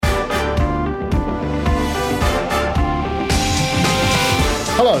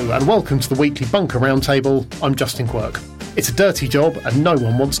Hello and welcome to the weekly Bunker Roundtable. I'm Justin Quirk. It's a dirty job and no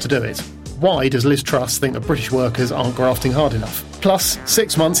one wants to do it. Why does Liz Truss think that British workers aren't grafting hard enough? Plus,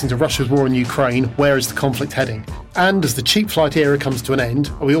 6 months into Russia's war in Ukraine, where is the conflict heading? And as the cheap flight era comes to an end,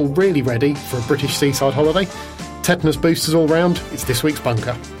 are we all really ready for a British seaside holiday? Tetanus boosters all round, it's this week's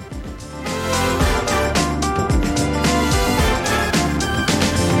Bunker.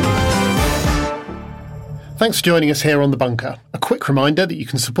 Thanks for joining us here on The Bunker. A quick reminder that you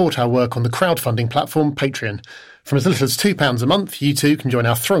can support our work on the crowdfunding platform Patreon. From as little as £2 a month, you too can join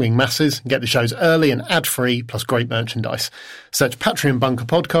our thronging masses and get the shows early and ad-free, plus great merchandise. Search Patreon Bunker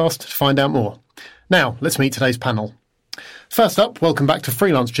Podcast to find out more. Now, let's meet today's panel. First up, welcome back to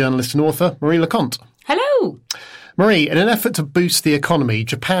freelance journalist and author Marie Leconte. Hello! Marie, in an effort to boost the economy,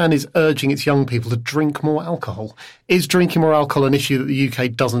 Japan is urging its young people to drink more alcohol. Is drinking more alcohol an issue that the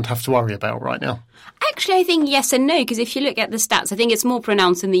UK doesn't have to worry about right now? Actually, I think yes and no, because if you look at the stats, I think it's more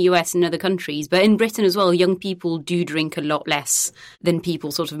pronounced in the US and other countries. But in Britain as well, young people do drink a lot less than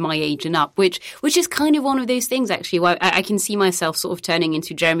people sort of my age and up, which is kind of one of those things, actually, where I can see myself sort of turning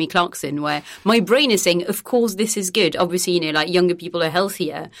into Jeremy Clarkson, where my brain is saying, of course, this is good. Obviously, like younger people are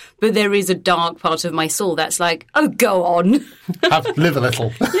healthier, but there is a dark part of my soul that's like, oh, go on. Live a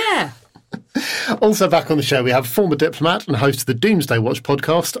little. Yeah. Also back on the show, we have former diplomat and host of the Doomsday Watch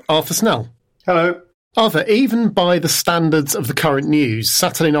podcast, Arthur Snell. Hello. Arthur, even by the standards of the current news,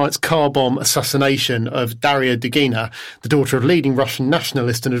 Saturday night's car bomb assassination of Daria Dugina, the daughter of leading Russian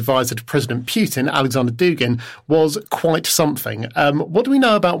nationalist and advisor to President Putin, Alexander Dugin, was quite something. What do we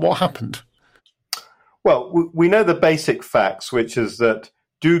know about what happened? Well, we know the basic facts, which is that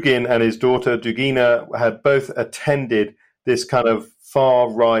Dugin and his daughter Dugina had both attended this kind of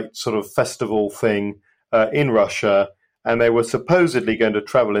far-right sort of festival thing in Russia, and they were supposedly going to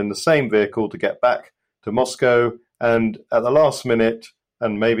travel in the same vehicle to get back to Moscow, and at the last minute,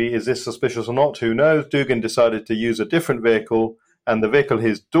 and maybe is this suspicious or not, who knows, Dugin decided to use a different vehicle, and the vehicle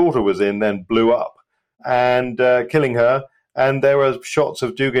his daughter was in then blew up, and killing her. And there were shots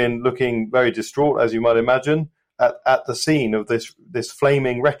of Dugin looking very distraught, as you might imagine, at the scene of this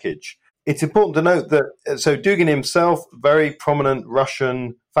flaming wreckage. It's important to note that, so Dugin himself, very prominent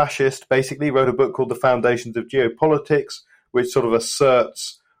Russian fascist, basically wrote a book called The Foundations of Geopolitics, which sort of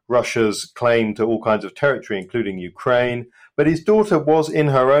asserts Russia's claim to all kinds of territory, including Ukraine. But his daughter was, in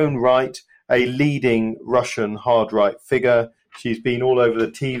her own right, a leading Russian hard-right figure. She's been all over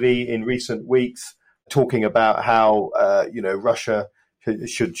the TV in recent weeks talking about how, Russia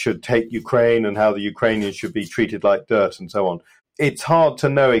should take Ukraine and how the Ukrainians should be treated like dirt and so on. It's hard to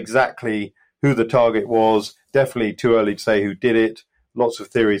know exactly who the target was. Definitely too early to say who did it. Lots of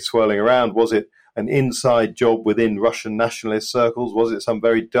theories swirling around. Was it an inside job within Russian nationalist circles? Was it some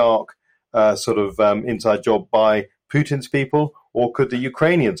very dark inside job by Putin's people? Or could the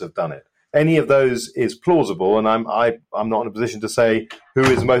Ukrainians have done it? Any of those is plausible, and I'm not in a position to say who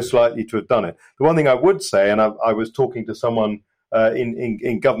is most likely to have done it. The one thing I would say, and I was talking to someone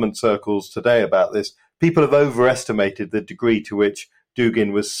in government circles today about this, people have overestimated the degree to which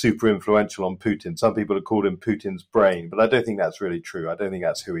Dugin was super influential on Putin. Some people have called him Putin's brain, but I don't think that's really true. I don't think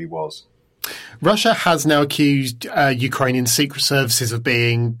that's who he was. Russia has now accused Ukrainian secret services of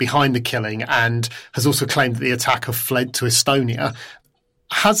being behind the killing and has also claimed that the attacker fled to Estonia.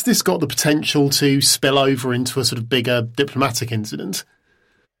 Has this got the potential to spill over into a sort of bigger diplomatic incident?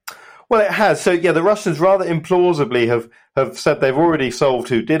 Well, it has. So, yeah, the Russians rather implausibly have said they've already solved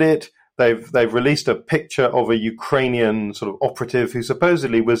who did it. They've released a picture of a Ukrainian sort of operative who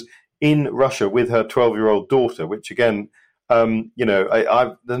supposedly was in Russia with her 12-year-old daughter, which again, there's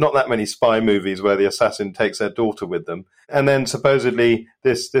not that many spy movies where the assassin takes their daughter with them. And then supposedly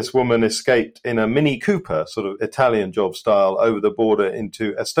this woman escaped in a Mini Cooper, sort of Italian job style, over the border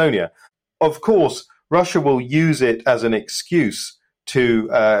into Estonia. Of course, Russia will use it as an excuse to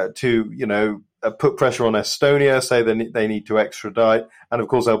put pressure on Estonia, say they need to extradite, and of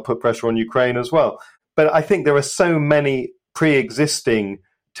course they'll put pressure on Ukraine as well. But I think there are so many pre-existing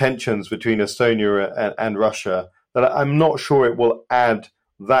tensions between Estonia and Russia that I'm not sure it will add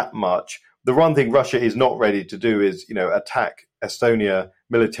that much. The one thing Russia is not ready to do is, attack Estonia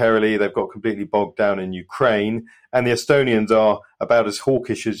militarily. They've got completely bogged down in Ukraine, and the Estonians are about as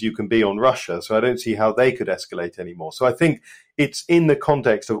hawkish as you can be on Russia. So I don't see how they could escalate anymore. So I think it's in the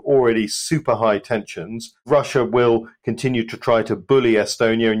context of already super high tensions. Russia will continue to try to bully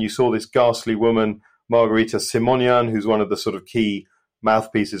Estonia. And you saw this ghastly woman, Margarita Simonyan, who's one of the sort of key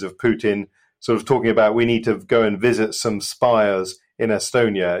mouthpieces of Putin, sort of talking about we need to go and visit some spires in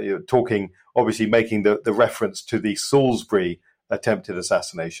Estonia, obviously making the reference to the Salisbury attempted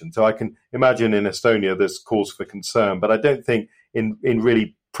assassination. So I can imagine in Estonia there's cause for concern, but I don't think in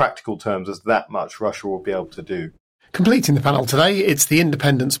really practical terms as that much Russia will be able to do. Completing the panel today, it's the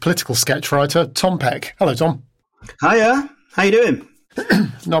Independent's political sketch writer, Tom Peck. Hello, Tom. Hiya. How you doing?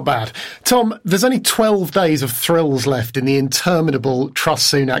 Not bad. Tom, there's only 12 days of thrills left in the interminable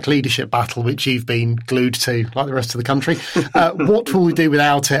Truss-Sunak leadership battle, which you've been glued to, like the rest of the country. What will we do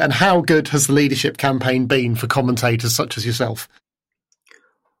without it, and how good has the leadership campaign been for commentators such as yourself?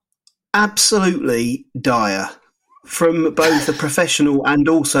 Absolutely dire. From both a professional and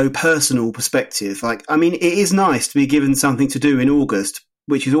also personal perspective. It is nice to be given something to do in August,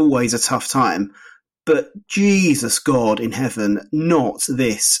 which is always a tough time. But Jesus God in heaven, not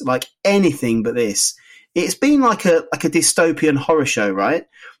this. Like anything but this. It's been like a dystopian horror show, right?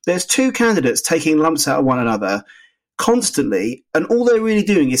 There's two candidates taking lumps out of one another constantly, and all they're really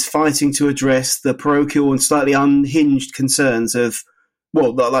doing is fighting to address the parochial and slightly unhinged concerns of,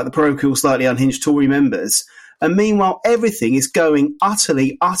 like the parochial, slightly unhinged Tory members. And meanwhile, everything is going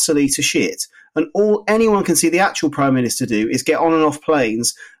utterly, utterly to shit. And all anyone can see the actual Prime Minister do is get on and off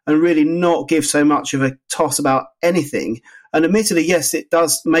planes and really not give so much of a toss about anything. And admittedly, yes, it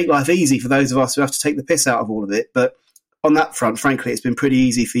does make life easy for those of us who have to take the piss out of all of it. But on that front, frankly, it's been pretty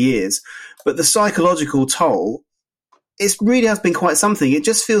easy for years. But the psychological toll, it really has been quite something. It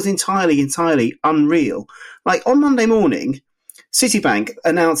just feels entirely, entirely unreal. Like on Monday morning, Citibank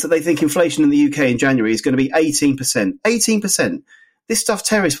announced that they think inflation in the UK in January is going to be 18%. 18%. This stuff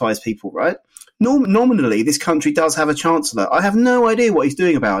terrifies people, right? Nominally, this country does have a chancellor. I have no idea what he's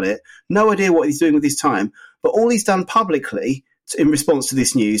doing about it, no idea what he's doing with his time, but all he's done publicly in response to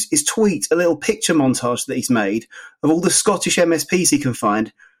this news is tweet a little picture montage that he's made of all the Scottish MSPs he can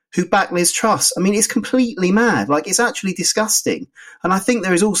find who back Liz Truss. I mean, it's completely mad. Like, it's actually disgusting. And I think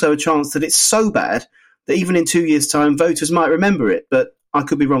there is also a chance that it's so bad that even in 2 years' time, voters might remember it, but I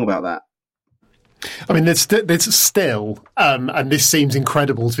could be wrong about that. I mean, there's still, and this seems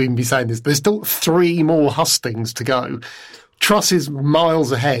incredible to even be saying this, there's still 3 more hustings to go. Truss is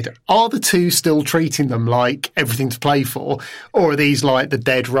miles ahead. Are the two still treating them like everything to play for? Or are these like the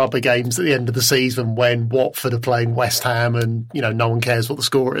dead rubber games at the end of the season when Watford are playing West Ham and, no one cares what the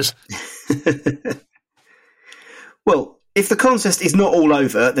score is? Well, if the contest is not all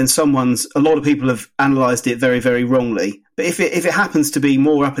over, then a lot of people have analysed it very, very wrongly. But if it happens to be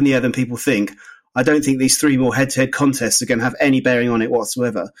more up in the air than people think, I don't think these 3 more head-to-head contests are going to have any bearing on it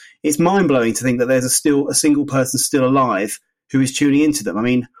whatsoever. It's mind-blowing to think that there's a single person still alive who is tuning into them. I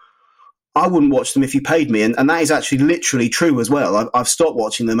mean, I wouldn't watch them if you paid me, and that is actually literally true as well. I've stopped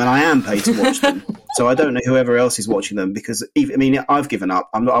watching them, and I am paid to watch them. So I don't know whoever else is watching them, because I've given up.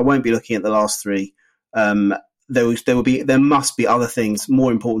 I won't be looking at the last 3. There must be other things,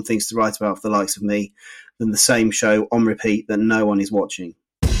 more important things to write about for the likes of me than the same show on repeat that no one is watching.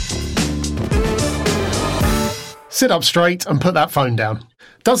 Sit up straight and put that phone down.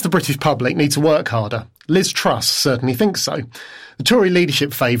 Does the British public need to work harder? Liz Truss certainly thinks so. The Tory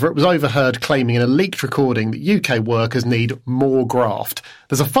leadership favourite was overheard claiming in a leaked recording that UK workers need more graft.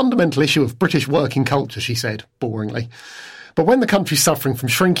 There's a fundamental issue of British working culture, she said, boringly. But when the country's suffering from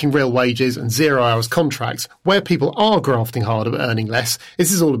shrinking real wages and 0 hours contracts, where people are grafting harder but earning less,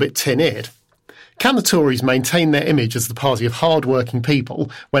 this is all a bit tin-eared. Can the Tories maintain their image as the party of hard-working people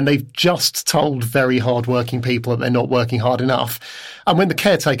when they've just told very hard-working people that they're not working hard enough, and when the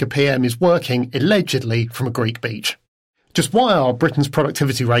caretaker PM is working, allegedly, from a Greek beach? Just why are Britain's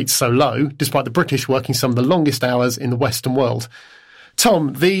productivity rates so low, despite the British working some of the longest hours in the Western world?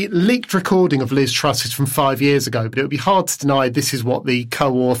 Tom, the leaked recording of Liz Truss is from 5 years ago, but it would be hard to deny this is what the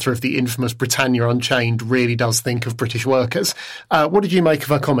co-author of the infamous Britannia Unchained really does think of British workers. What did you make of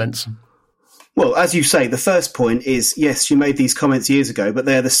her comments? Well, as you say, the first point is, yes, she made these comments years ago, but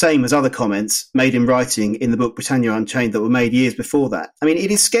they're the same as other comments made in writing in the book Britannia Unchained that were made years before that. I mean,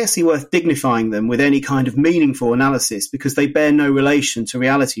 it is scarcely worth dignifying them with any kind of meaningful analysis because they bear no relation to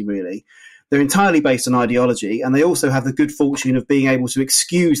reality, really. They're entirely based on ideology, and they also have the good fortune of being able to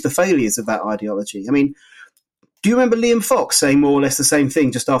excuse the failures of that ideology. I mean, do you remember Liam Fox saying more or less the same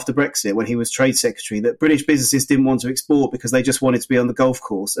thing just after Brexit when he was Trade Secretary, that British businesses didn't want to export because they just wanted to be on the golf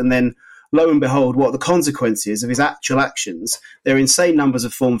course? And then, lo and behold, what are the consequences of his actual actions? There are insane numbers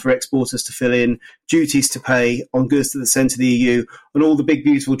of forms for exporters to fill in, duties to pay on goods that are sent to the EU, and all the big,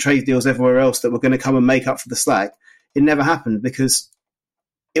 beautiful trade deals everywhere else that were going to come and make up for the slack. It never happened because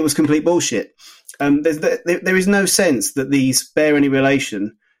it was complete bullshit. There is no sense that these bear any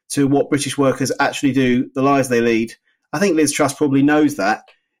relation to what British workers actually do, the lives they lead. I think Liz Truss probably knows that.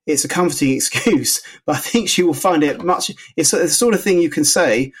 It's a comforting excuse, but I think she will find it much... It's the sort of thing you can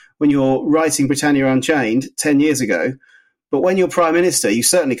say when you're writing Britannia Unchained 10 years ago, but when you're Prime Minister, you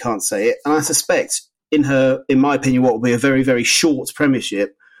certainly can't say it, and I suspect in my opinion, what will be a very, very short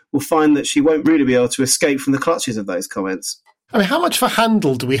premiership, will find that she won't really be able to escape from the clutches of those comments. I mean, how much of a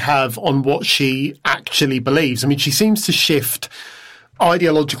handle do we have on what she actually believes? I mean, she seems to shift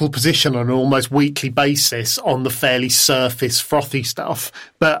ideological position on an almost weekly basis on the fairly surface, frothy stuff.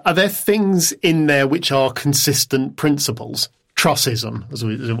 But are there things in there which are consistent principles? Trussism, as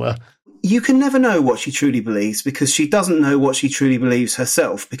it were. You can never know what she truly believes because she doesn't know what she truly believes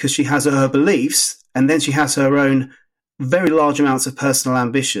herself, because she has her beliefs and then she has her own very large amounts of personal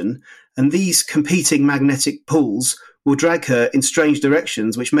ambition. And these competing magnetic pulls will drag her in strange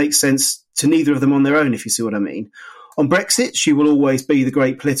directions, which makes sense to neither of them on their own, if you see what I mean. On Brexit, she will always be the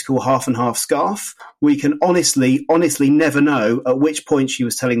great political half and half scarf. We can honestly never know at which point she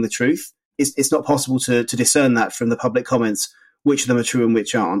was telling the truth. It's not possible to discern that from the public comments, which of them are true and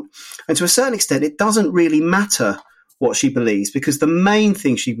which aren't. And to a certain extent, it doesn't really matter what she believes, because the main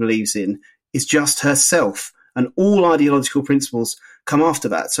thing she believes in is just herself, and all ideological principles come after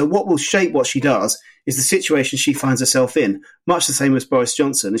that. So what will shape what she does is the situation she finds herself in, much the same as Boris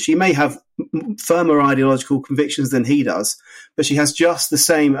Johnson. And she may have firmer ideological convictions than he does, but she has just the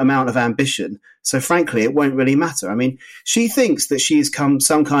same amount of ambition. So frankly, it won't really matter. I mean, she thinks that she has come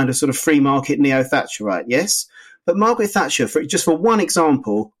some kind of sort of free market neo-Thatcherite, yes? But Margaret Thatcher, for one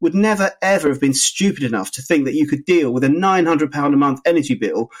example, would never, ever have been stupid enough to think that you could deal with a £900 a month energy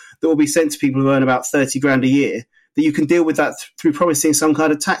bill that will be sent to people who earn about 30 grand a year, that you can deal with that through promising some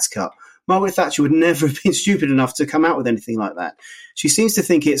kind of tax cut. Margaret Thatcher would never have been stupid enough to come out with anything like that. She seems to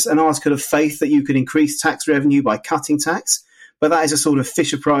think it's an article of faith that you can increase tax revenue by cutting tax, but that is a sort of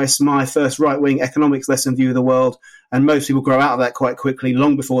Fisher-Price, my first right-wing economics lesson view of the world, and most people grow out of that quite quickly,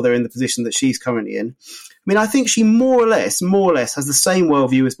 long before they're in the position that she's currently in. I mean, I think she more or less has the same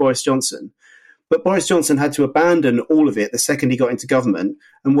worldview as Boris Johnson. But Boris Johnson had to abandon all of it the second he got into government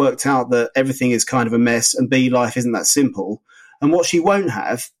and worked out that everything is kind of a mess and life isn't that simple. And what she won't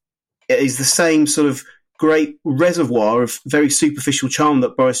have is the same sort of great reservoir of very superficial charm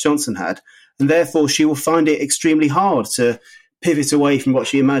that Boris Johnson had. And therefore, she will find it extremely hard to pivot away from what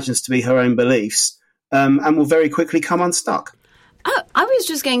she imagines to be her own beliefs, and will very quickly come unstuck. I was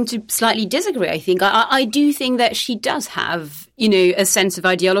just going to slightly disagree, I think. I do think that she does have, a sense of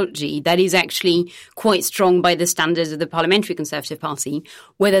ideology that is actually quite strong by the standards of the Parliamentary Conservative Party.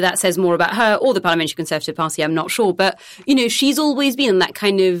 Whether that says more about her or the Parliamentary Conservative Party, I'm not sure. But, she's always been on that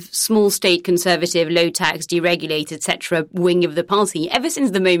kind of small state conservative, low tax, deregulated, etc. wing of the party ever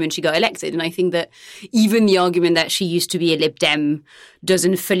since the moment she got elected. And I think that even the argument that she used to be a Lib Dem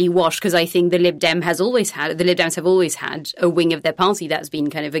doesn't fully wash, because I think the Lib Dems have always had a wing of their party that's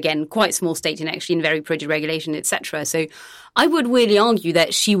been kind of, again, quite small state and actually in very pro-deregulation, etc. So I would really argue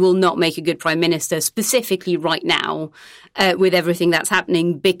that she will not make a good prime minister, specifically right now, with everything that's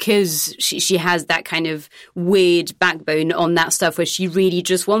happening, because she has that kind of weird backbone on that stuff where she really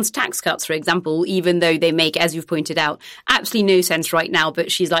just wants tax cuts, for example, even though they make, as you've pointed out, absolutely no sense right now.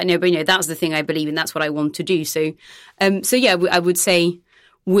 But she's like, no, but that's the thing I believe in. That's what I want to do. So yeah, I would say,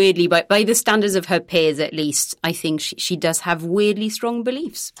 weirdly, by the standards of her peers at least, I think she does have weirdly strong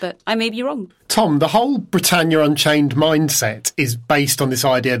beliefs, but I may be wrong. Tom, the whole Britannia Unchained mindset is based on this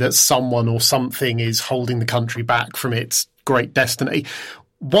idea that someone or something is holding the country back from its great destiny.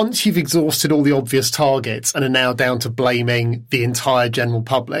 Once you've exhausted all the obvious targets and are now down to blaming the entire general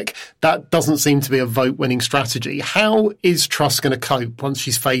public, that doesn't seem to be a vote-winning strategy. How is Truss going to cope once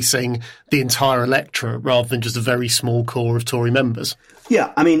she's facing the entire electorate rather than just a very small core of Tory members?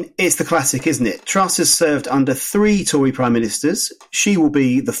 Yeah, I mean, it's the classic, isn't it? Truss has served under 3 Tory prime ministers. She will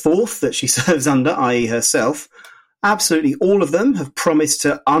be the 4th that she serves under, i.e. herself. Absolutely all of them have promised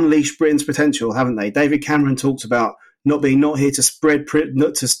to unleash Britain's potential, haven't they? David Cameron talked about not here to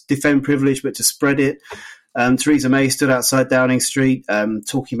not to defend privilege, but to spread it. Theresa May stood outside Downing Street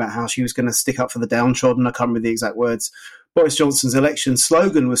talking about how she was going to stick up for the downtrodden. I can't remember the exact words. Boris Johnson's election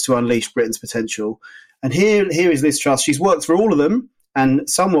slogan was to unleash Britain's potential. And here is Liz Truss. She's worked for all of them, and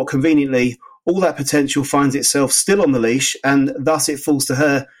somewhat conveniently, all that potential finds itself still on the leash, and thus it falls to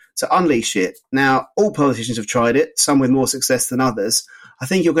her to unleash it. Now, all politicians have tried it, some with more success than others. I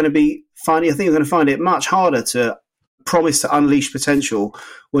think you're going to find it much harder to promise to unleash potential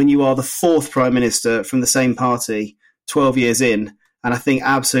when you are the 4th prime minister from the same party 12 years in. And I think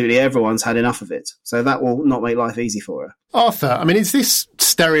absolutely everyone's had enough of it. So that will not make life easy for her. Arthur, I mean, is this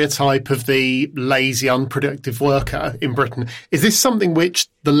stereotype of the lazy, unproductive worker in Britain, is this something which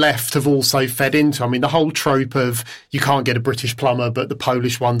the left have also fed into? I mean, the whole trope of you can't get a British plumber, but the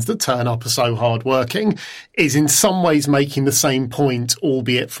Polish ones that turn up are so hard-working is in some ways making the same point,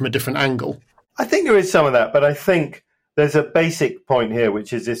 albeit from a different angle. I think there is some of that, but I think there's a basic point here,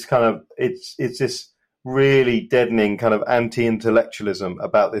 which is this kind of, it's this really deadening kind of anti-intellectualism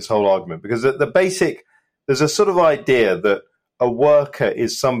about this whole argument, because at the basic, there's a sort of idea that a worker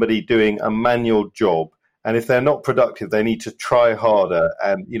is somebody doing a manual job, and if they're not productive, they need to try harder,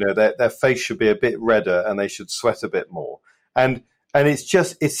 and their face should be a bit redder, and they should sweat a bit more. And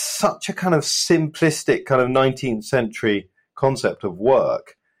it's such a kind of simplistic kind of 19th century concept of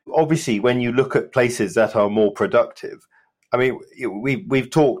work. Obviously, when you look at places that are more productive, I mean, we've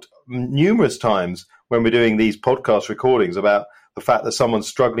talked numerous times when we're doing these podcast recordings about the fact that someone's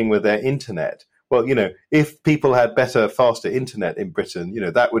struggling with their internet. Well, if people had better, faster internet in Britain,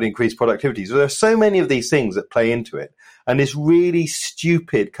 that would increase productivity. So there are so many of these things that play into it. And this really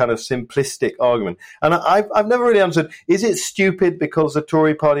stupid kind of simplistic argument. And I've never really understood, is it stupid because the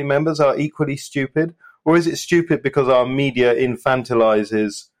Tory party members are equally stupid? Or is it stupid because our media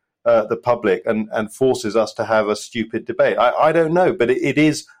infantilizes the public and forces us to have a stupid debate? I don't know, but it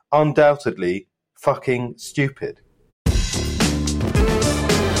is undoubtedly fucking stupid.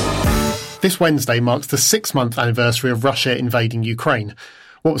 This Wednesday marks the 6-month anniversary of Russia invading Ukraine.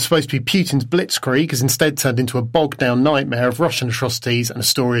 What was supposed to be Putin's blitzkrieg has instead turned into a bogged-down nightmare of Russian atrocities and a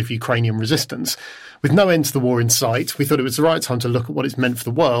story of Ukrainian resistance. With no end to the war in sight, we thought it was the right time to look at what it's meant for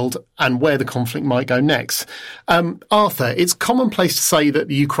the world and where the conflict might go next. Arthur, it's commonplace to say that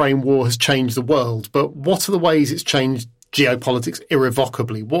the Ukraine war has changed the world, but what are the ways it's changed geopolitics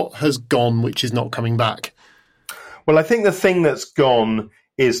irrevocably? What has gone which is not coming back? Well, I think the thing that's gone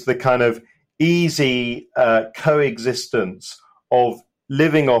is the kind of easy coexistence of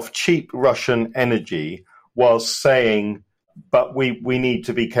living off cheap Russian energy while saying, but we need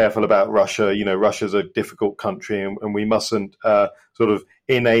to be careful about Russia. Russia's a difficult country and we mustn't sort of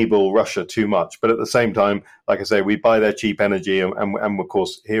enable Russia too much. But at the same time, like I say, we buy their cheap energy and of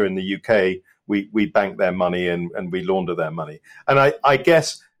course, here in the UK, we bank their money and we launder their money. And I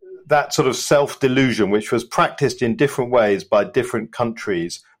guess that sort of self-delusion, which was practiced in different ways by different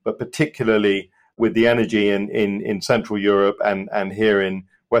countries, but particularly with the energy in Central Europe and here in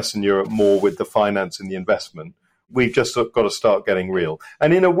Western Europe, more with the finance and the investment. We've just got to start getting real.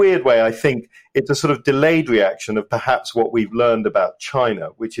 And in a weird way, I think it's a sort of delayed reaction of perhaps what we've learned about China,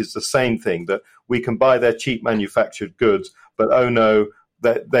 which is the same thing, that we can buy their cheap manufactured goods, but oh no,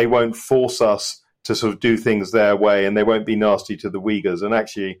 that they won't force us to sort of do things their way and they won't be nasty to the Uyghurs. And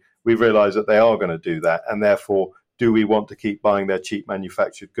actually, we realize that they are going to do that. And therefore, do we want to keep buying their cheap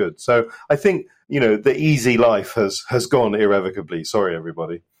manufactured goods? So I think, the easy life has gone irrevocably. Sorry,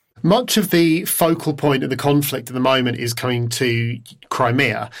 everybody. Much of the focal point of the conflict at the moment is coming to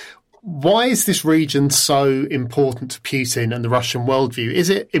Crimea. Why is this region so important to Putin and the Russian worldview? Is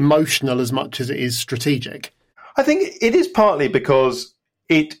it emotional as much as it is strategic? I think it is partly because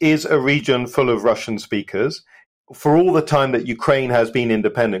it is a region full of Russian speakers. For all the time that Ukraine has been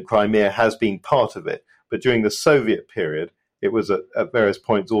independent, Crimea has been part of it. But during the Soviet period, it was at various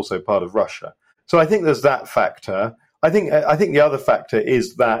points also part of Russia. So I think there's that factor. I think the other factor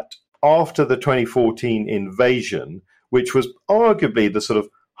is that after the 2014 invasion, which was arguably the sort of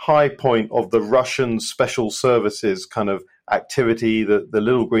high point of the Russian special services kind of activity, the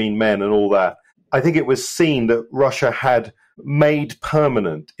little green men and all that, I think it was seen that Russia had made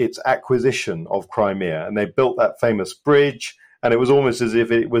permanent its acquisition of Crimea, and they built that famous bridge, and it was almost as if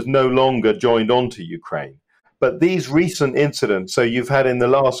it was no longer joined onto Ukraine. But these recent incidents, so you've had in the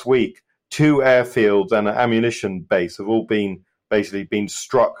last week 2 airfields and an ammunition base have all been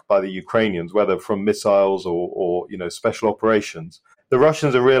struck by the Ukrainians, whether from missiles or special operations. The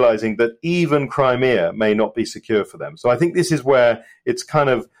Russians are realizing that even Crimea may not be secure for them. So I think this is where it's kind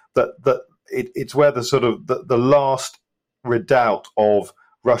of it's where the sort of the last redoubt of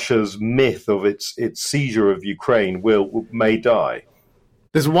Russia's myth of its seizure of Ukraine may die.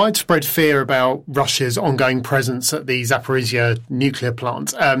 There's a widespread fear about Russia's ongoing presence at the Zaporizhia nuclear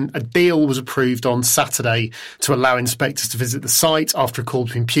plant. A deal was approved on Saturday to allow inspectors to visit the site after a call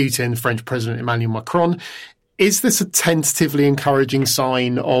between Putin and French President Emmanuel Macron. Is this a tentatively encouraging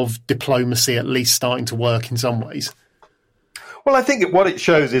sign of diplomacy at least starting to work in some ways? Well, I think what it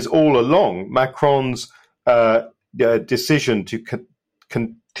shows is all along Macron's decision to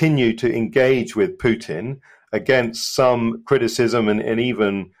continue to engage with Putin against some criticism and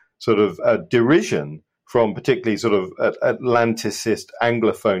even sort of derision from particularly sort of Atlanticist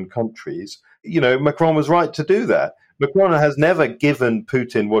Anglophone countries. Macron was right to do that. Macron has never given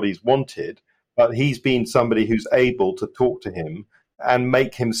Putin what he's wanted, but he's been somebody who's able to talk to him and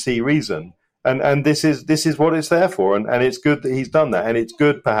make him see reason. And this is what it's there for. And it's good that he's done that. And it's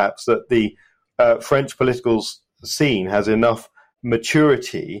good, perhaps, that the French political scene has enough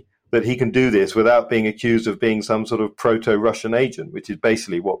maturity that he can do this without being accused of being some sort of proto-Russian agent, which is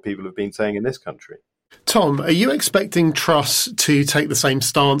basically what people have been saying in this country. Tom, are you expecting Truss to take the same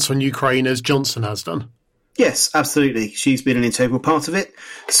stance on Ukraine as Johnson has done? Yes, absolutely. She's been an integral part of it.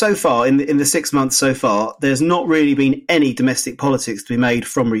 So far, in the 6 months so far, there's not really been any domestic politics to be made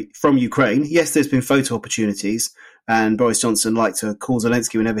from Ukraine. Yes, there's been photo opportunities, and Boris Johnson liked to call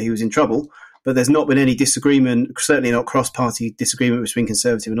Zelensky whenever he was in trouble, but there's not been any disagreement, certainly not cross-party disagreement between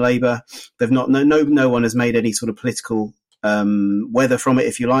Conservative and Labour. No one has made any sort of political weather from it,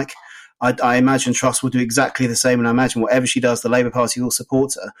 if you like. I imagine Truss will do exactly the same, and I imagine whatever she does, the Labour Party will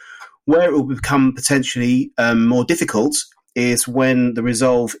support her. Where it will become potentially more difficult is when the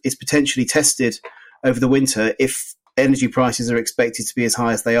resolve is potentially tested over the winter. If energy prices are expected to be as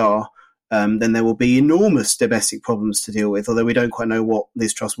high as they are, then there will be enormous domestic problems to deal with, although we don't quite know what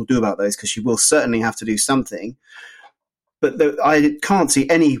Liz Truss will do about those, because she will certainly have to do something. But I can't see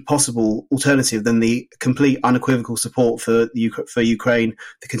any possible alternative than the complete unequivocal support for Ukraine,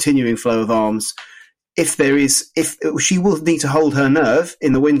 the continuing flow of arms. If she will need to hold her nerve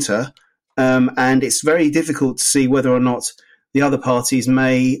in the winter, and it's very difficult to see whether or not the other parties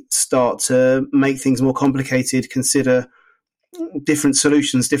may start to make things more complicated, consider different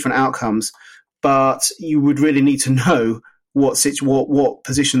solutions, different outcomes. But you would really need to know what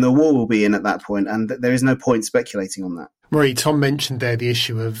position the war will be in at that point, and there is no point speculating on that. Marie, Tom mentioned there the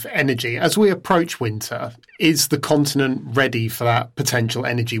issue of energy. As we approach winter, is the continent ready for that potential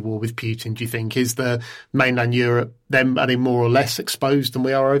energy war with Putin, do you think? Is the mainland Europe then any more or less exposed than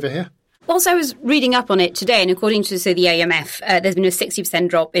we are over here? Well, so I was reading up on it today, and according to the IMF, there's been a 60%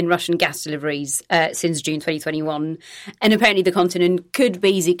 drop in Russian gas deliveries since June 2021. And apparently the continent could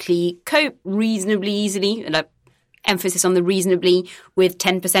basically cope reasonably easily, and emphasis on the reasonably, with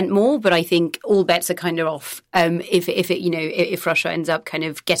 10% more, but I think all bets are kind of off if Russia ends up kind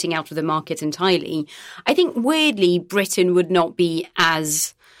of getting out of the market entirely. I think weirdly Britain would not be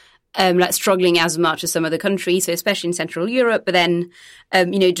as struggling as much as some other countries, so especially in Central Europe. But then,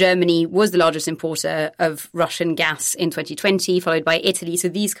 Germany was the largest importer of Russian gas in 2020, followed by Italy. So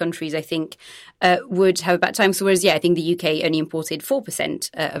these countries, I think, would have a bad time. So whereas, I think the UK only imported 4%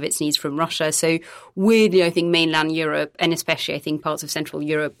 of its needs from Russia. So weirdly, I think mainland Europe, and especially I think parts of Central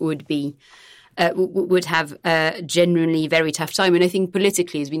Europe, would have a genuinely very tough time. And I think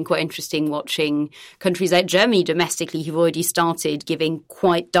politically it's been quite interesting watching countries like Germany domestically who've already started giving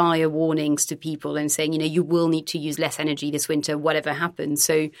quite dire warnings to people and saying, you will need to use less energy this winter, whatever happens.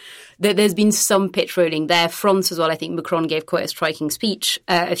 So there's been some pitch rolling there. France as well, I think Macron gave quite a striking speech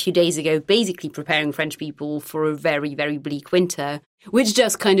a few days ago, basically preparing French people for a very, very bleak winter. Which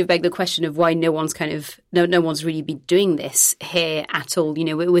just kind of begged the question of why no one's really been doing this here at all.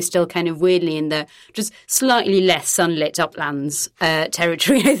 We're still kind of weirdly in the just slightly less sunlit uplands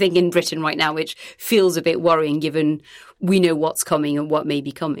territory, I think, in Britain right now, which feels a bit worrying given we know what's coming and what may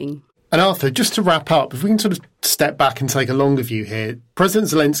be coming. And Arthur, just to wrap up, if we can sort of step back and take a longer view here, President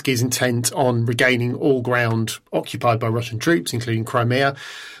Zelensky is intent on regaining all ground occupied by Russian troops, including Crimea.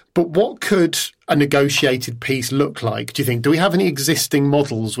 But what could a negotiated peace look like, do you think? Do we have any existing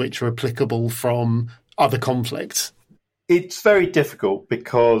models which are applicable from other conflicts? It's very difficult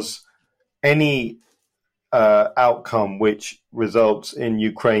because any outcome which results in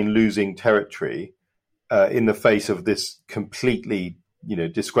Ukraine losing territory in the face of this completely,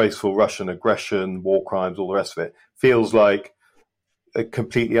 disgraceful Russian aggression, war crimes, all the rest of it, feels like a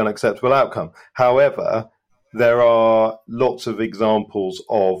completely unacceptable outcome. However, there are lots of examples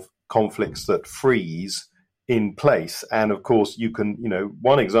of conflicts that freeze in place. And of course, you can,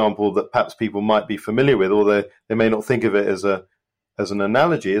 one example that perhaps people might be familiar with, although they may not think of it as an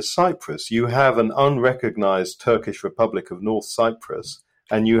analogy, is Cyprus. You have an unrecognized Turkish Republic of North Cyprus,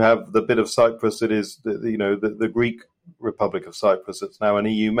 and you have the bit of Cyprus that is, the Greek Republic of Cyprus that's now an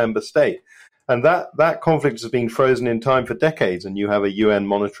EU member state. And that conflict has been frozen in time for decades, and you have a UN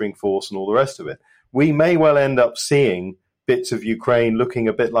monitoring force and all the rest of it. We may well end up seeing bits of Ukraine looking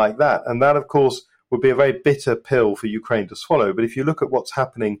a bit like that. And that, of course, would be a very bitter pill for Ukraine to swallow. But if you look at what's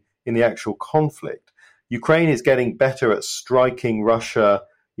happening in the actual conflict, Ukraine is getting better at striking Russia,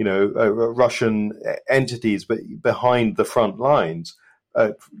 Russian entities behind the front lines,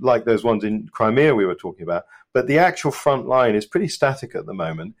 like those ones in Crimea we were talking about. But the actual front line is pretty static at the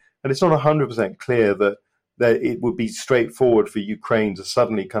moment. And it's not 100% clear that it would be straightforward for Ukraine to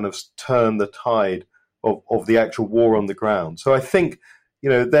suddenly kind of turn the tide of the actual war on the ground. So I think,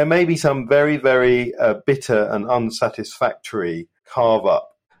 there may be some very, very bitter and unsatisfactory carve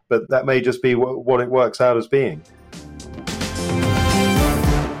up, but that may just be what it works out as being.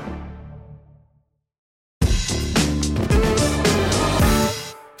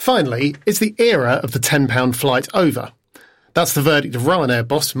 Finally, is the era of the £10 flight over? That's the verdict of Ryanair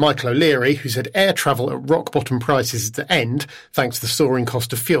boss Michael O'Leary, who said air travel at rock-bottom prices is to end thanks to the soaring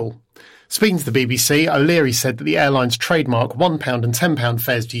cost of fuel. Speaking to the BBC, O'Leary said that the airline's trademark £1 and £10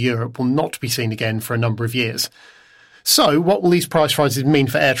 fares to Europe will not be seen again for a number of years. So, what will these price rises mean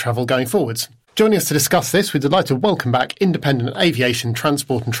for air travel going forwards? Joining us to discuss this, we're delighted to welcome back independent aviation,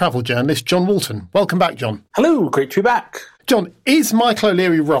 transport and travel journalist John Walton. Welcome back, John. Hello, great to be back. John, is Michael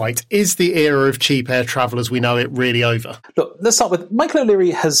O'Leary right? Is the era of cheap air travel as we know it really over? Look, let's start with Michael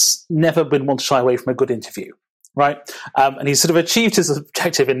O'Leary has never been one to shy away from a good interview, right? And he's sort of achieved his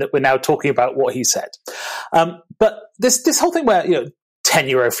objective in that we're now talking about what he said. But this whole thing where,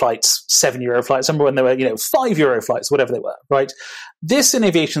 €10 flights, €7 flights, I remember when they were, €5 flights, whatever they were, right? This in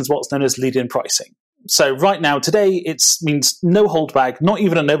aviation is what's known as lead-in pricing. So right now, today, it means no hold bag, not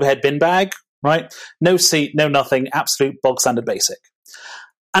even an overhead bin bag, right? No seat, no nothing, absolute bog standard basic.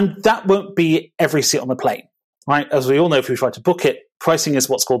 And that won't be every seat on the plane, right? As we all know, if we try to book it, pricing is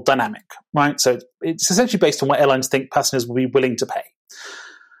what's called dynamic, right? So it's essentially based on what airlines think passengers will be willing to pay.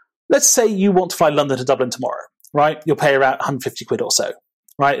 Let's say you want to fly London to Dublin tomorrow, right? You'll pay around 150 quid or so,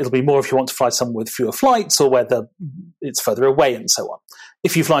 right? It'll be more if you want to fly somewhere with fewer flights or where it's further away and so on.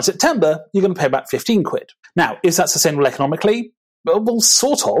 If you fly in September, you're going to pay about 15 quid. Now, is that sustainable economically? Well,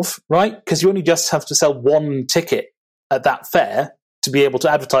 sort of, right? Because you only just have to sell one ticket at that fare to be able to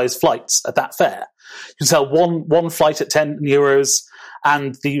advertise flights at that fare. You can sell one flight at €10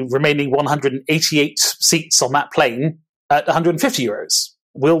 and the remaining 188 seats on that plane at €150.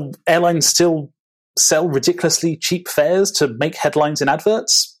 Will airlines still sell ridiculously cheap fares to make headlines in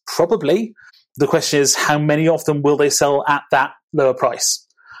adverts? Probably. The question is, how many of them will they sell at that lower price?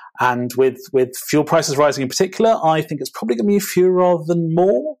 And with fuel prices rising in particular, I think it's probably going to be fewer rather than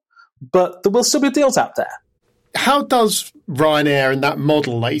more, but there will still be deals out there. How does Ryanair and that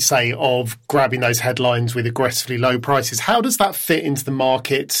model, like you say, of grabbing those headlines with aggressively low prices, how does that fit into the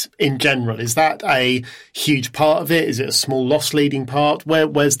market in general? Is that a huge part of it? Is it a small loss-leading part?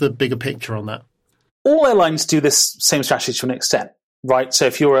 Where's the bigger picture on that? All airlines do this same strategy to an extent, right? So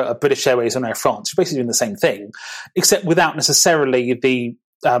if you're a British Airways or Air France, you're basically doing the same thing, except without necessarily the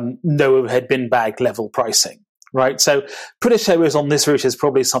no overhead bin bag level pricing, right? So British Airways on this route is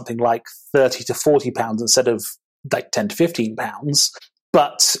probably something like £30 to £40 instead of like £10 to £15,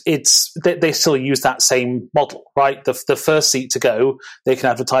 but they still use that same model, right? The first seat to go, they can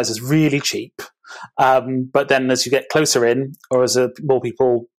advertise as really cheap, but then as you get closer in, or as more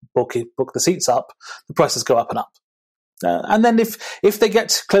people book the seats up, the prices go up and up. And then if they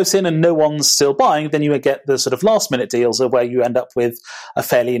get close in and no one's still buying, then you get the sort of last-minute deals of where you end up with a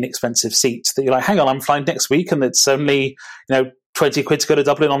fairly inexpensive seat that you're like, hang on, I'm flying next week and it's only 20 quid to go to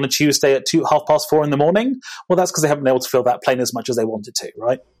Dublin on a Tuesday at 4:30 in the morning. Well, that's because they haven't been able to fill that plane as much as they wanted to,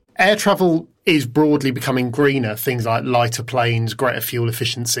 right? Air travel is broadly becoming greener. Things like lighter planes, greater fuel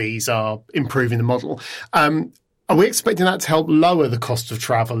efficiencies are improving the model. Are we expecting that to help lower the cost of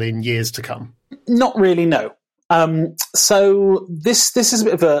travel in years to come? Not really, no. So this is a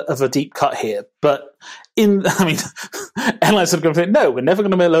bit of a deep cut here, but airlines are going to say, no, we're never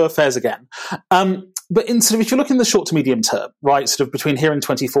going to lower fares again. But if you look in the short to medium term, right, sort of between here and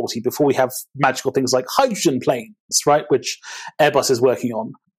 2040, before we have magical things like hydrogen planes, right, which Airbus is working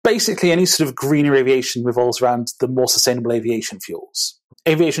on, basically any sort of greener aviation revolves around the more sustainable aviation fuels.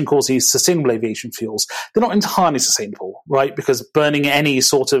 Aviation calls these sustainable aviation fuels. They're not entirely sustainable, right? Because burning any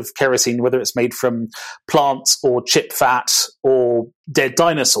sort of kerosene, whether it's made from plants or chip fat or dead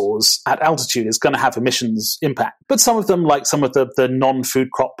dinosaurs at altitude, is going to have emissions impact. But some of them, like some of the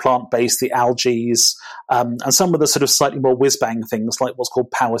non-food crop plant-based, the algae, and some of the sort of slightly more whiz-bang things like what's called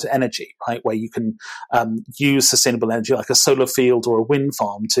power to energy, right? Where you can use sustainable energy like a solar field or a wind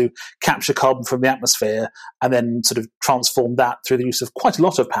farm to capture carbon from the atmosphere and then sort of transform that through the use of quite a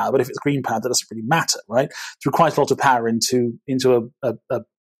lot of power. But if it's green power, that doesn't really matter, right? Through quite a lot of power into a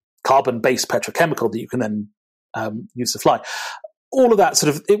carbon-based petrochemical that you can then use to fly. All of that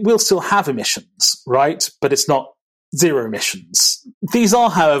it will still have emissions, right? But it's not zero emissions. These are,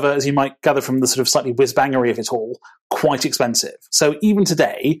 however, as you might gather from the sort of slightly whiz-bangery of it all, quite expensive. So even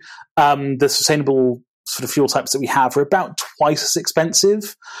today, the sustainable sort of fuel types that we have are about twice as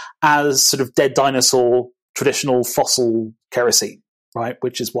expensive as sort of dead dinosaur, traditional fossil kerosene, right?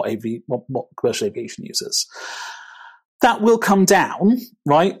 Which is what commercial aviation uses. That will come down,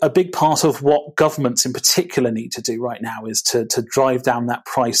 right? A big part of what governments in particular need to do right now is to drive down that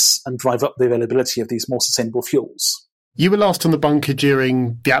price and drive up the availability of these more sustainable fuels. You were last on the bunker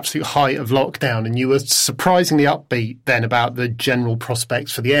during the absolute height of lockdown, and you were surprisingly upbeat then about the general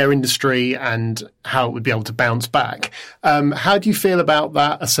prospects for the air industry and how it would be able to bounce back. How do you feel about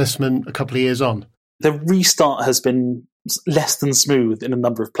that assessment a couple of years on? The restart has been less than smooth in a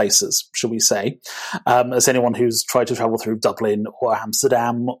number of places, shall we say, as anyone who's tried to travel through Dublin or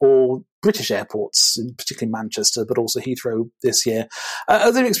Amsterdam or British airports, particularly Manchester, but also Heathrow this year.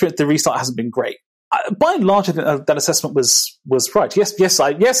 They've experienced the restart hasn't been great. By and large, I think that assessment was right.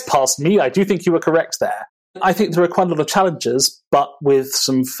 Yes, past me, I do think you were correct there. I think there are quite a lot of challenges, but with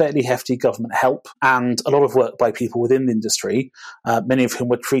some fairly hefty government help and a lot of work by people within the industry, many of whom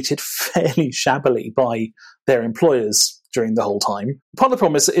were treated fairly shabbily by their employers during the whole time. Part of the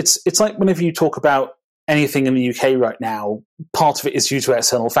problem is it's like whenever you talk about anything in the UK right now, part of it is due to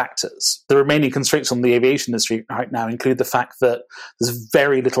external factors. The remaining constraints on the aviation industry right now include the fact that there's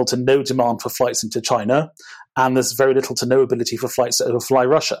very little to no demand for flights into China, and there's very little to no ability for flights to overfly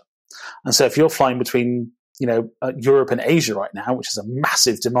Russia. And so if you're flying between Europe and Asia right now, which is a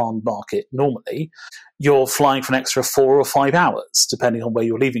massive demand market normally, you're flying for an extra 4 or 5 hours, depending on where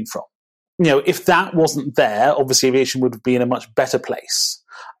you're leaving from. If that wasn't there, obviously aviation would be in a much better place.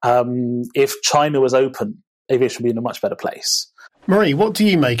 If China was open, aviation would be in a much better place. Marie, what do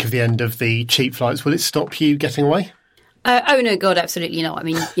you make of the end of the cheap flights? Will it stop you getting away? Oh, no, God, absolutely not. I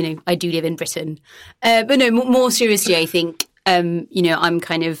mean, I do live in Britain. But no, more seriously, I think, I'm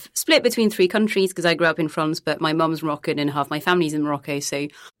kind of split between 3 countries because I grew up in France, but my mum's Moroccan and half my family's in Morocco. So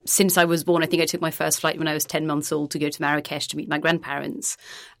since I was born, I think I took my first flight when I was 10 months old to go to Marrakesh to meet my grandparents.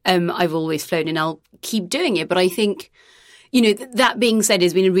 I've always flown and I'll keep doing it. But I think, that being said,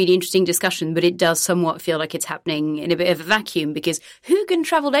 it's been a really interesting discussion, but it does somewhat feel like it's happening in a bit of a vacuum because who can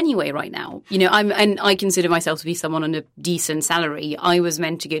travel anyway right now? I consider myself to be someone on a decent salary. I was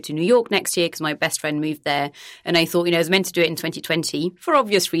meant to go to New York next year because my best friend moved there. And I thought, I was meant to do it in 2020. For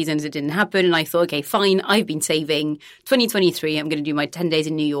obvious reasons, it didn't happen. And I thought, okay, fine, I've been saving. 2023, I'm going to do my 10 days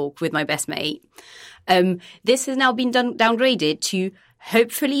in New York with my best mate. This has now been downgraded to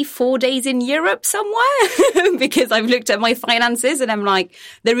hopefully 4 days in Europe somewhere because I've looked at my finances and I'm like,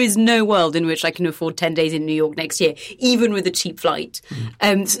 there is no world in which I can afford 10 days in New York next year, even with a cheap flight.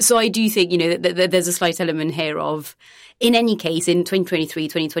 So I do think, that there's a slight element here of, in any case, in 2023,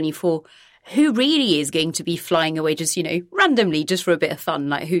 2024, who really is going to be flying away just, randomly, just for a bit of fun?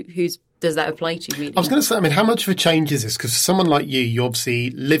 Like who's does that apply to, really? I was going to say, how much of a change is this? Because for someone like you obviously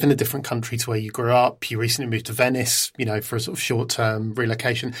live in a different country to where you grew up. You recently moved to Venice, for a sort of short-term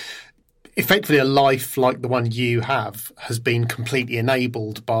relocation. Effectively, a life like the one you have has been completely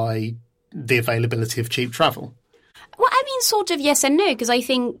enabled by the availability of cheap travel. Well, sort of yes and no, because I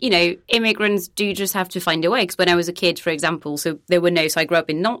think, immigrants do just have to find a way. Because when I was a kid, for example, so I grew up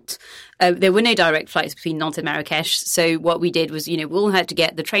in Nantes. There were no direct flights between Nantes and Marrakesh. So what we did was, we all had to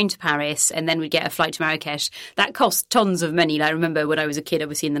get the train to Paris and then we'd get a flight to Marrakesh. That cost tons of money. I remember when I was a kid,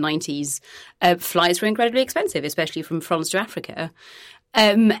 obviously in the 90s, flights were incredibly expensive, especially from France to Africa.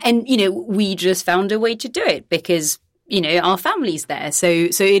 We just found a way to do it because our family's there. So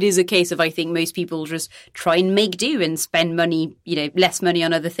it is a case of, I think most people just try and make do and spend money, less money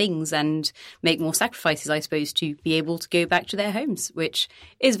on other things and make more sacrifices, I suppose, to be able to go back to their homes, which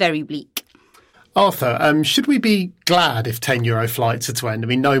is very bleak. Arthur, should we be glad if €10 flights are to end?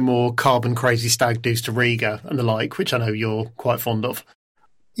 No more carbon crazy stag do's to Riga and the like, which I know you're quite fond of.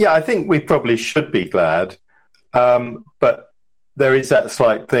 Yeah, I think we probably should be glad. But there is that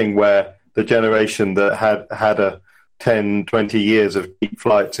slight thing where the generation that had a 10, 20 years of cheap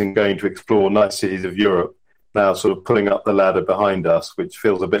flights and going to explore nice cities of Europe now sort of pulling up the ladder behind us, which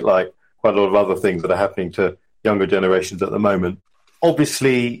feels a bit like quite a lot of other things that are happening to younger generations at the moment.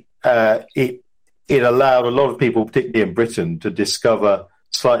 Obviously, it allowed a lot of people, particularly in Britain, to discover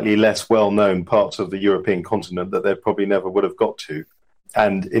slightly less well-known parts of the European continent that they probably never would have got to.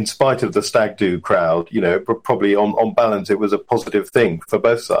 And in spite of the stag do crowd, probably on balance, it was a positive thing for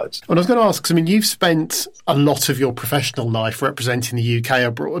both sides. Well, I was going to ask, because you've spent a lot of your professional life representing the UK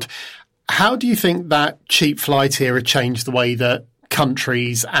abroad. How do you think that cheap flight era changed the way that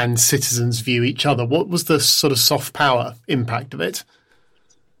countries and citizens view each other? What was the sort of soft power impact of it?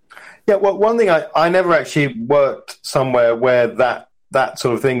 Yeah, well, one thing, I never actually worked somewhere where that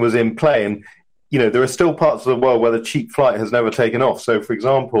sort of thing was in play. And there are still parts of the world where the cheap flight has never taken off. So, for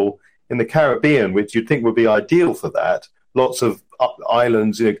example, in the Caribbean, which you'd think would be ideal for that, lots of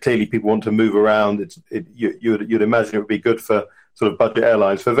islands, clearly people want to move around. You'd imagine it would be good for sort of budget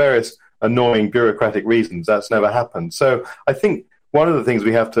airlines. For various annoying bureaucratic reasons, that's never happened. So I think one of the things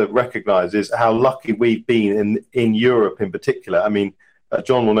we have to recognise is how lucky we've been in Europe in particular.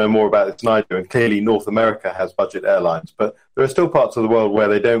 John will know more about this than I do, and clearly North America has budget airlines, but there are still parts of the world where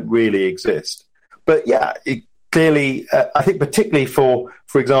they don't really exist. But yeah, clearly, I think particularly for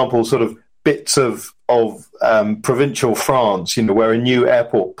example, sort of bits of provincial France, where a new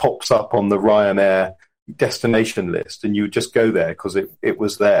airport pops up on the Ryanair, destination list, and you would just go there because it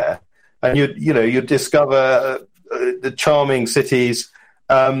was there, and you'd discover the charming cities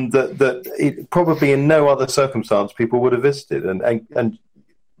that it, probably in no other circumstance people would have visited, and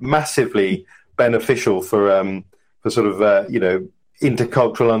massively beneficial for sort of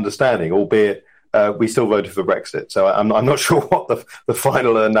intercultural understanding, albeit we still voted for Brexit. So I'm not sure what the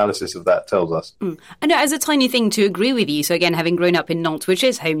final analysis of that tells us. I know, as a tiny thing to agree with you, so again, having grown up in Nantes, which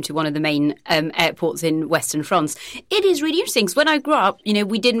is home to one of the main airports in Western France, it is really interesting. Because when I grew up,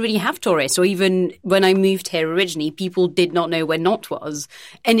 we didn't really have tourists, or even when I moved here originally, people did not know where Nantes was.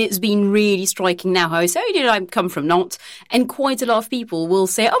 And it's been really striking now how I say, I come from Nantes, and quite a lot of people will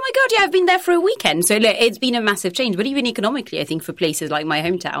say, oh my God, yeah, I've been there for a weekend. So look, it's been a massive change. But even economically, I think for places like my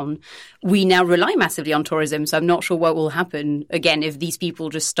hometown, we now rely massively on tourism, so I'm not sure what will happen again if these people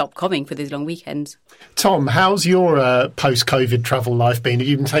just stop coming for these long weekends. Tom, how's your post-COVID travel life been? Have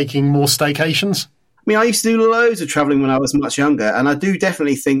you been taking more staycations? I mean, I used to do loads of travelling when I was much younger, and I do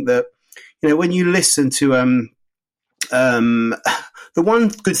definitely think that, when you listen to the one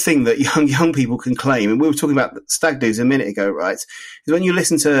good thing that young people can claim, and we were talking about stag do's a minute ago, right, is when you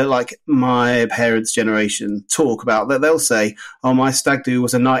listen to like my parents' generation talk about that, they'll say, "Oh, my stag do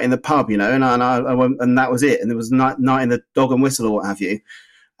was a night in the pub, and I went, and that was it, and there was a night in the Dog and Whistle or what have you."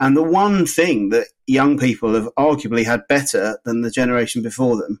 And the one thing that young people have arguably had better than the generation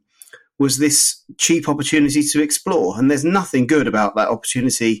before them was this cheap opportunity to explore, and there's nothing good about that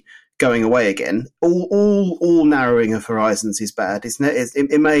opportunity going away again. All narrowing of horizons is bad.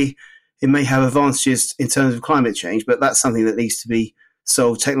 It may have advantages in terms of climate change, but that's something that needs to be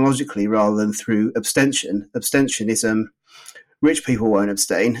solved technologically rather than through abstention. Abstention is rich people won't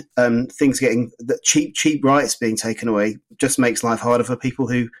abstain. Things getting cheap rights being taken away just makes life harder for people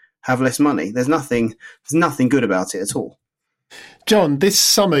who have less money. There's nothing good about it at all. John, this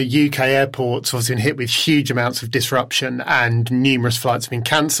summer UK airports have been hit with huge amounts of disruption and numerous flights have been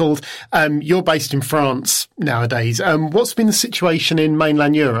cancelled. You're based in France nowadays. What's been the situation in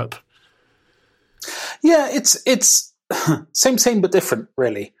mainland Europe? Yeah, it's same but different,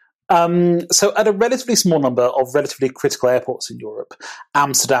 really. So at a relatively small number of relatively critical airports in Europe,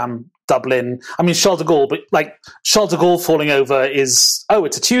 Amsterdam, Dublin, Charles de Gaulle, but like Charles de Gaulle falling over is,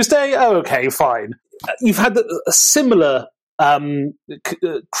 it's a Tuesday? Oh, okay, fine. You've had a similar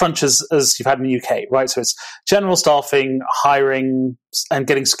crunches as you've had in the UK, right? So it's general staffing, hiring, and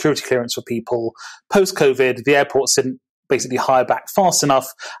getting security clearance for people. Post-COVID, the airports didn't basically hire back fast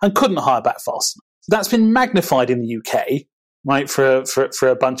enough and couldn't hire back fast enough. That's been magnified in the UK, right, for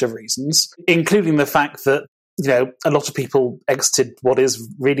a bunch of reasons, including the fact that a lot of people exited what is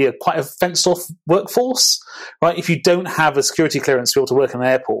really quite a fenced-off workforce, right? If you don't have a security clearance to be able to work in an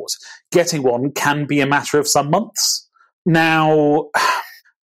airport, getting one can be a matter of some months. Now,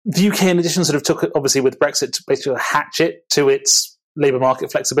 the UK, in addition, sort of took, obviously, with Brexit, basically a hatchet to its labour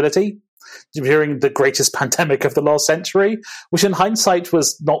market flexibility during the greatest pandemic of the last century, which in hindsight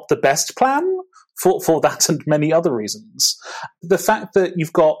was not the best plan for that and many other reasons. The fact that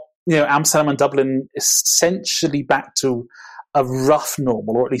you've got Amsterdam and Dublin essentially back to a rough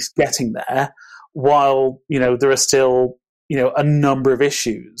normal, or at least getting there, while there are still a number of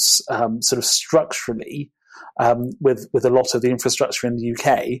issues sort of structurally with a lot of the infrastructure in the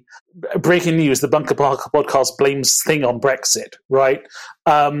UK. Breaking news: the Bunker podcast blames thing on Brexit, right?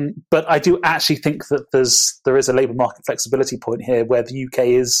 But I do actually think that there is a labour market flexibility point here where the UK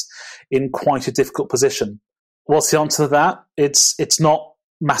is in quite a difficult position. What's the answer to that? It's not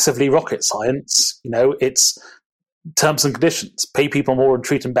massively rocket science. It's terms and conditions. Pay people more and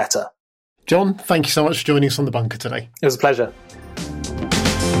treat them better. John, thank you so much for joining us on The Bunker today. It was a pleasure.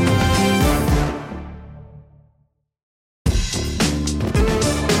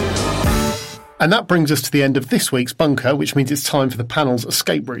 And that brings us to the end of this week's Bunker, which means it's time for the panel's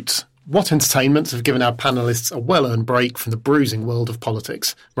escape routes. What entertainments have given our panellists a well-earned break from the bruising world of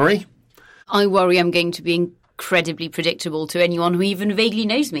politics? Marie? I worry I'm going to be incredibly predictable to anyone who even vaguely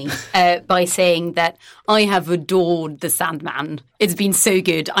knows me by saying that I have adored The Sandman. It's been so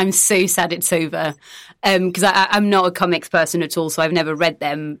good. I'm so sad it's over. Because I'm not a comics person at all, so I've never read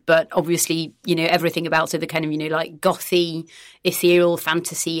them. But obviously, everything about it, the kind of, like gothy, ethereal,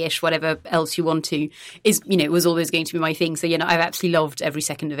 fantasy-ish, whatever else you want to, is, was always going to be my thing. So, I've absolutely loved every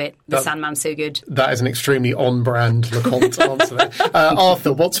second of it. The Sandman's so good. That is an extremely on-brand LeConte answer there.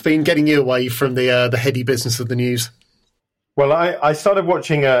 Arthur, what's been getting you away from the heady business of the news? Well, I started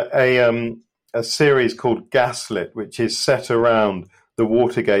watching a series called Gaslit, which is set around the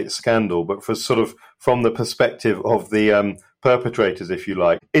Watergate scandal, but from the perspective of the perpetrators, if you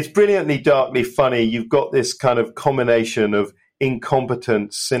like. It's brilliantly, darkly funny. You've got this kind of combination of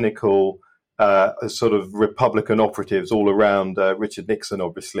incompetent, cynical sort of Republican operatives all around Richard Nixon,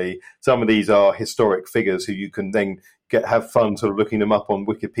 obviously. Some of these are historic figures who you can then have fun sort of looking them up on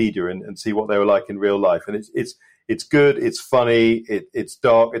Wikipedia and see what they were like in real life. And it's good, it's funny, it's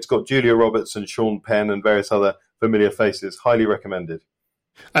dark, it's got Julia Roberts and Sean Penn and various other familiar faces. Highly recommended.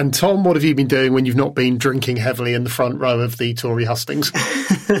 And Tom, what have you been doing when you've not been drinking heavily in the front row of the Tory hustings?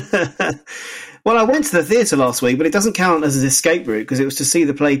 Well, I went to the theatre last week, but it doesn't count as an escape route because it was to see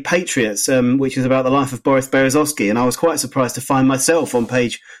the play Patriots, which is about the life of Boris Berezovsky. And I was quite surprised to find myself on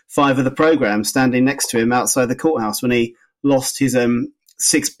page 5 of the programme, standing next to him outside the courthouse when he lost his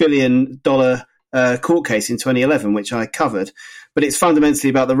 $6 billion court case in 2011, which I covered. But it's fundamentally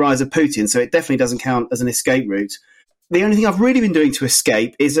about the rise of Putin, so it definitely doesn't count as an escape route. The only thing I've really been doing to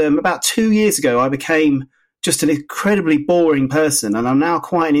escape is about 2 years ago, I became just an incredibly boring person, and I'm now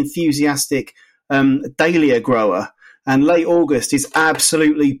quite an enthusiastic dahlia grower, and late August is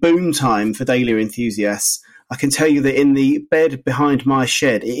absolutely boom time for dahlia enthusiasts. I can tell you that in the bed behind my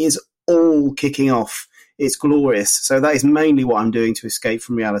shed, it is all kicking off. It's glorious. So that is mainly what I'm doing to escape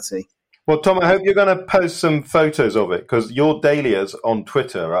from reality. Well, Tom, I hope you're going to post some photos of it because your dahlias on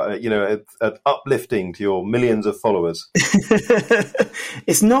Twitter, are uplifting to your millions of followers.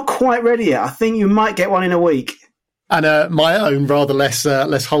 It's not quite ready yet. I think you might get one in a week. And my own, rather less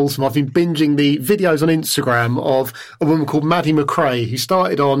wholesome, I've been binging the videos on Instagram of a woman called Maddie McRae, who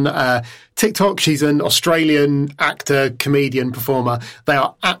started on TikTok. She's an Australian actor, comedian, performer. They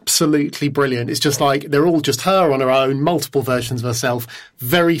are absolutely brilliant. It's just like they're all just her on her own, multiple versions of herself.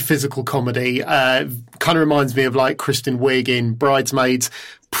 Very physical comedy. Kind of reminds me of like Kristen Wiig in Bridesmaids.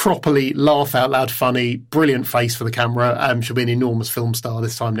 Properly laugh out loud funny, brilliant face for the camera. She'll be an enormous film star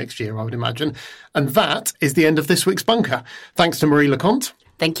this time next year, I would imagine. And that is the end of this week's Bunker. Thanks to Marie Leconte.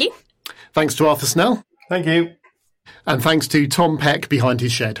 Thank you. Thanks to Arthur Snell. Thank you. And thanks to Tom Peck behind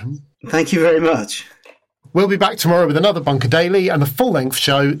his shed. Thank you very much. We'll be back tomorrow with another Bunker Daily and a full-length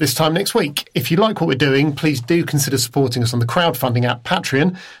show this time next week. If you like what we're doing, please do consider supporting us on the crowdfunding app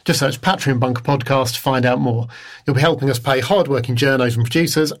Patreon. Just search Patreon Bunker Podcast to find out more. You'll be helping us pay hard-working journos and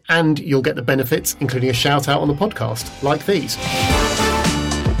producers, and you'll get the benefits, including a shout-out on the podcast, like these.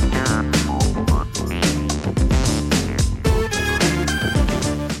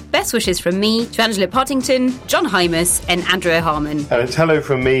 Best wishes from me to Angela Pottington, John Hymas and Andrea Harmon. And it's hello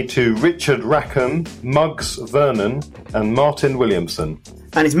from me to Richard Rackham, Muggs Vernon and Martin Williamson.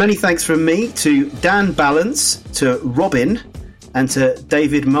 And it's many thanks from me to Dan Balance, to Robin and to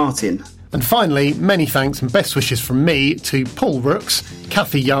David Martin. And finally, many thanks and best wishes from me to Paul Rooks,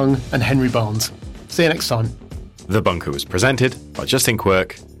 Kathy Young and Henry Barnes. See you next time. The Bunker was presented by Justin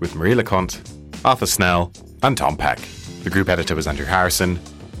Quirk with Marie Leconte, Arthur Snell and Tom Peck. The group editor was Andrew Harrison.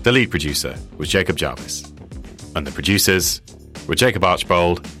 The lead producer was Jacob Jarvis. And the producers were Jacob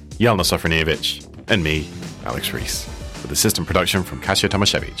Archbold, Jelena Sofronievich, and me, Alex Rees, with assistant production from Kasia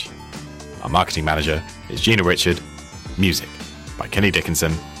Tomaszewicz. Our marketing manager is Gina Richard. Music by Kenny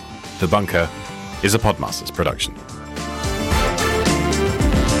Dickinson. The Bunker is a Podmasters production.